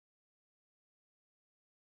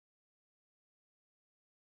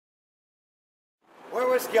We're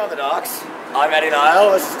Whiskey on the Docks. I'm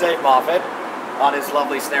Nile. This is Dave Moffat on his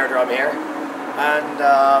lovely snare drum here. And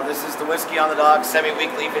this is the Whiskey on the Docks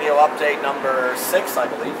semi-weekly video update number 6, I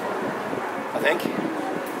believe. I think.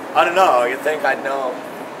 I don't know. You'd think I'd know,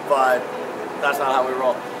 but that's not how we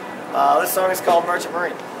roll. This song is called Merchant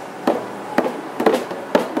Marine.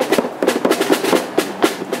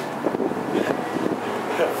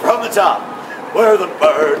 From the top, we're the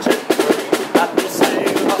merchant marine that will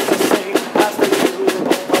sail across the sea as they do.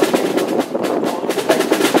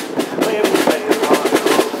 We will sail on the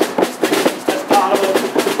ocean, streams as carnival,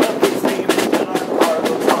 we'll keep steaming till our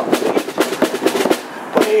cargo's on the beach.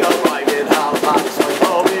 We arrived in Halifax, so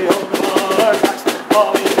we'll be holding on our backs,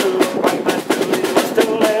 falling through the white man's duty was to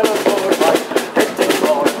live aboard life, hitting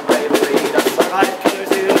more than bravery, to survive killers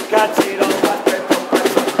who can't see those fast break up by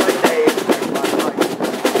such like days.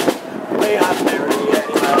 We have nearly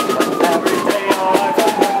any man, but every day all our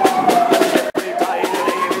time, every night and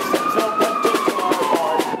evening sends up empty to our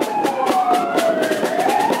bar. We'll keep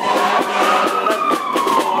steaming till our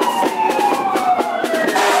cargo's on the beach.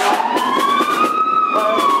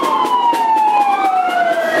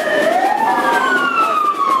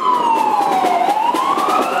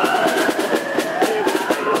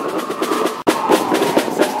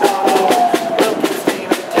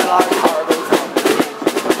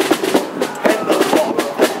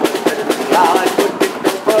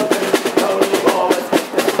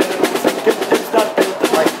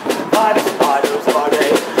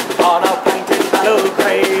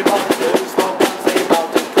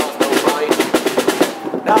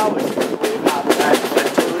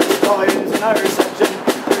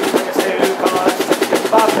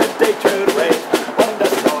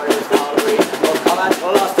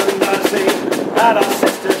 And our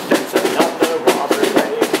sister ships another water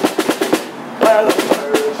day. We're the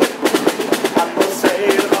merchant marine, and we'll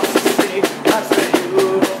sail across the sea as the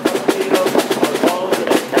hue of torpedoes are called to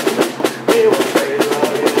the captain. We will sail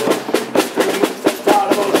around the ocean, the streams that start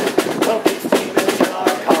a motion. We'll keep steaming till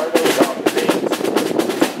our cargo's on the beach.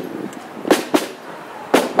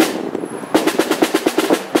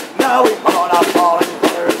 Now we pour our falling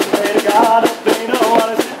colors, pray to God if they know what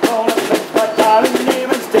is going to fix my time and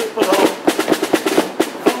demons deep below.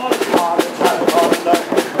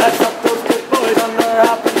 Let's up those good boys under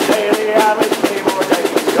happen daily and we play more days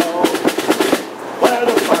go. We're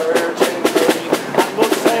the merchant marine and we'll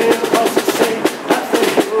sail across the sea as the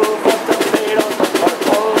hue of torpedoes are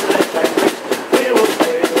cold and they can reach. We will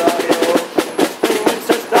sail around the ocean, the streams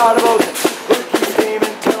that start a motion. We'll keep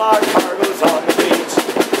steaming till our cargo's on the beach.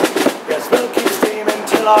 Yes, we'll keep steaming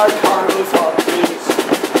till our cargo's on the beach.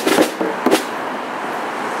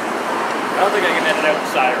 I don't think I can edit out the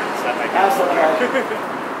sirens. That might be That's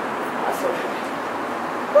okay.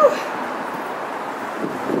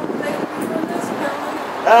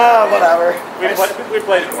 Whatever. We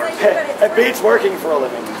played it worse. It beats working for a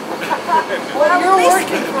living. Well, you're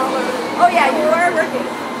working for a living. Oh yeah, you are working.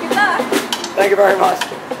 Good luck. Thank you very much.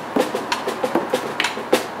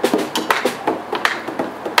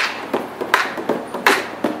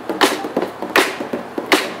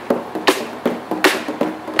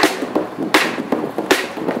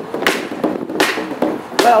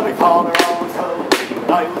 Well, we found our own soul.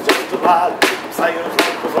 I was just a lad. Sailor's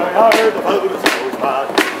life was very hard. The food was always bad.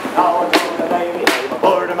 Now I'm on the Navy. I'm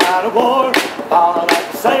aboard a man of war. Falling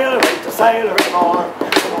like a sailor, ain't a sailor anymore.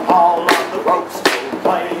 We'll haul on the ropes, we'll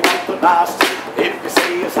climb up the mast. If you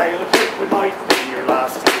see a sailor ship, it might be your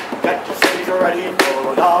last. Get your cities ready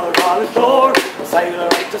for another on the shore. A sailor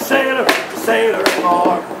ain't a sailor, ain't a sailor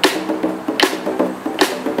anymore.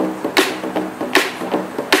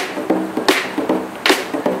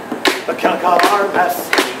 The Kilcar mess,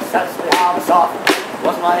 he says we have us off.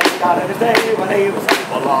 Wasn't like that in his day when he was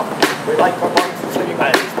up aloft. We like our bunks and sleeping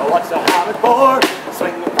beds, but what's to have it for?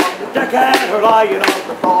 Swinging from the deckhead or lying on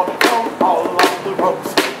the floor. Don't fall on the ropes,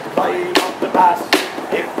 climb up the mast.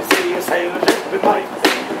 If you see a sailor ship, it might be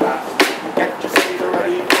your last. Get your sailor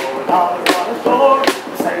ready for another on the shore.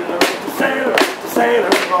 A sailor ain't a sailor, ain't a sailor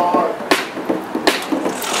anymore.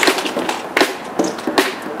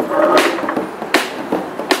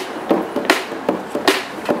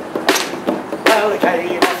 Well, they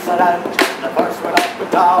came us at land, and the first went up and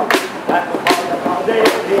down, and the fire all day at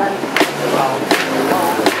the end. Around the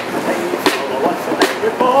road, the thieves, so what's the name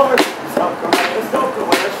before? Stoker made a stoker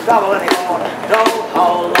with a shovel anymore. Don't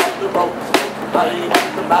haul up the ropes, climb up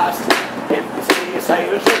the mast. If you see a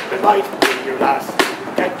sailor ship, it might be your last.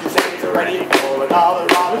 Get your sailor ready for another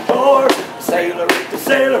on the shore. Sailor ain't a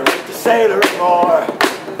sailor, ain't a sailor anymore.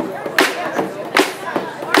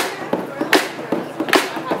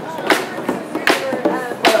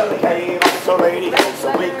 so radio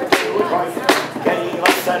a week or two was right. Gave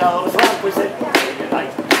us an old slap, we said,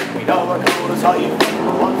 night. We know we're cool as high,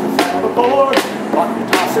 once and said before. Button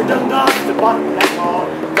tosser, don't dodge the button and more.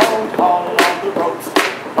 Don't call on the ropes,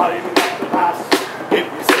 not even got the pass. If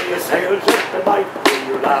you see a sail ship, it might be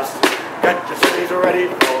your last. Get your sails ready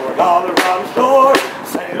for another round shore.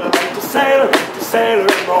 Sailor into sailor into sailor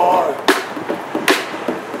and more.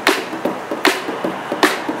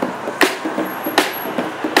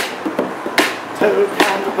 Two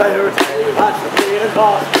cans of beer, that's the cleaning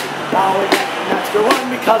cost. Now we get an extra one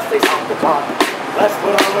because they stopped the clock. Let's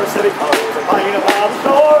put on our city clothes and line up on the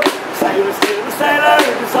shore. Sailor still the sailor,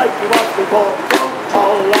 just like he was before. Don't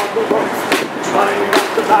fall along the ropes, running up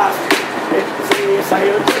the mast. If you see a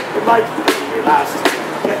sailor trip, it might be your last.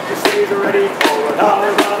 Get your sailor ready for another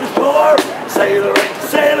on the shore. Sailor into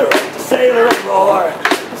sailor into sailor and more.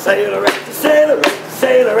 Sailor into sailor into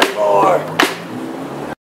sailor